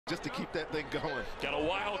just to keep that thing going. Got a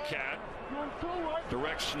wildcat.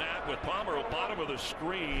 Direct snap with Palmer at bottom of the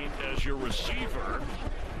screen as your receiver.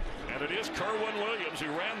 And it is Kerwynn Williams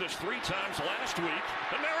who ran this 3 times last week.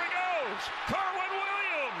 And there he goes! Kerwynn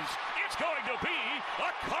Williams! It's going to be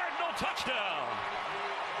a Cardinal touchdown!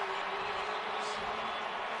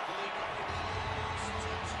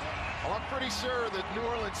 Well, I'm pretty sure that New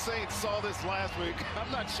Orleans Saints saw this last week.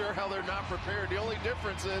 I'm not sure how they're not prepared. The only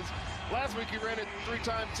difference is last week he ran it 3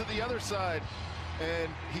 times to the other side.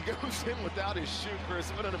 And he goes in without his shoe, Chris.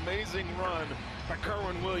 What an amazing run by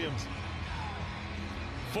Kerwynn Williams.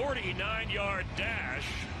 49-yard dash.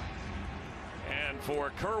 And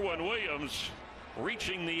for Kerwynn Williams,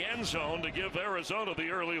 reaching the end zone to give Arizona the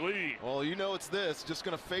early lead. Well, you know it's this. Just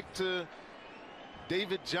going to fake to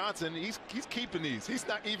David Johnson. He's keeping these. He's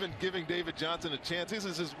not even giving David Johnson a chance. This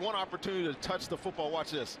is his one opportunity to touch the football.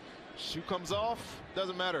 Watch this. Shoe comes off.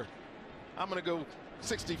 Doesn't matter. I'm going to go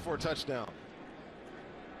 60 for a touchdown.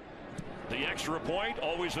 The extra point,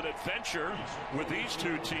 always an adventure with these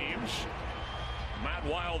 2 teams. Matt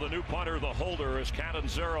Wild, the new punter, the holder, as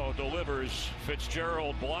Catanzaro delivers.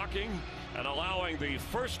 Fitzgerald blocking and allowing the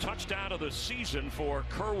first touchdown of the season for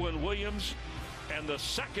Kerwynn Williams and the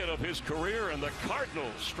second of his career, and the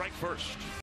Cardinals strike first.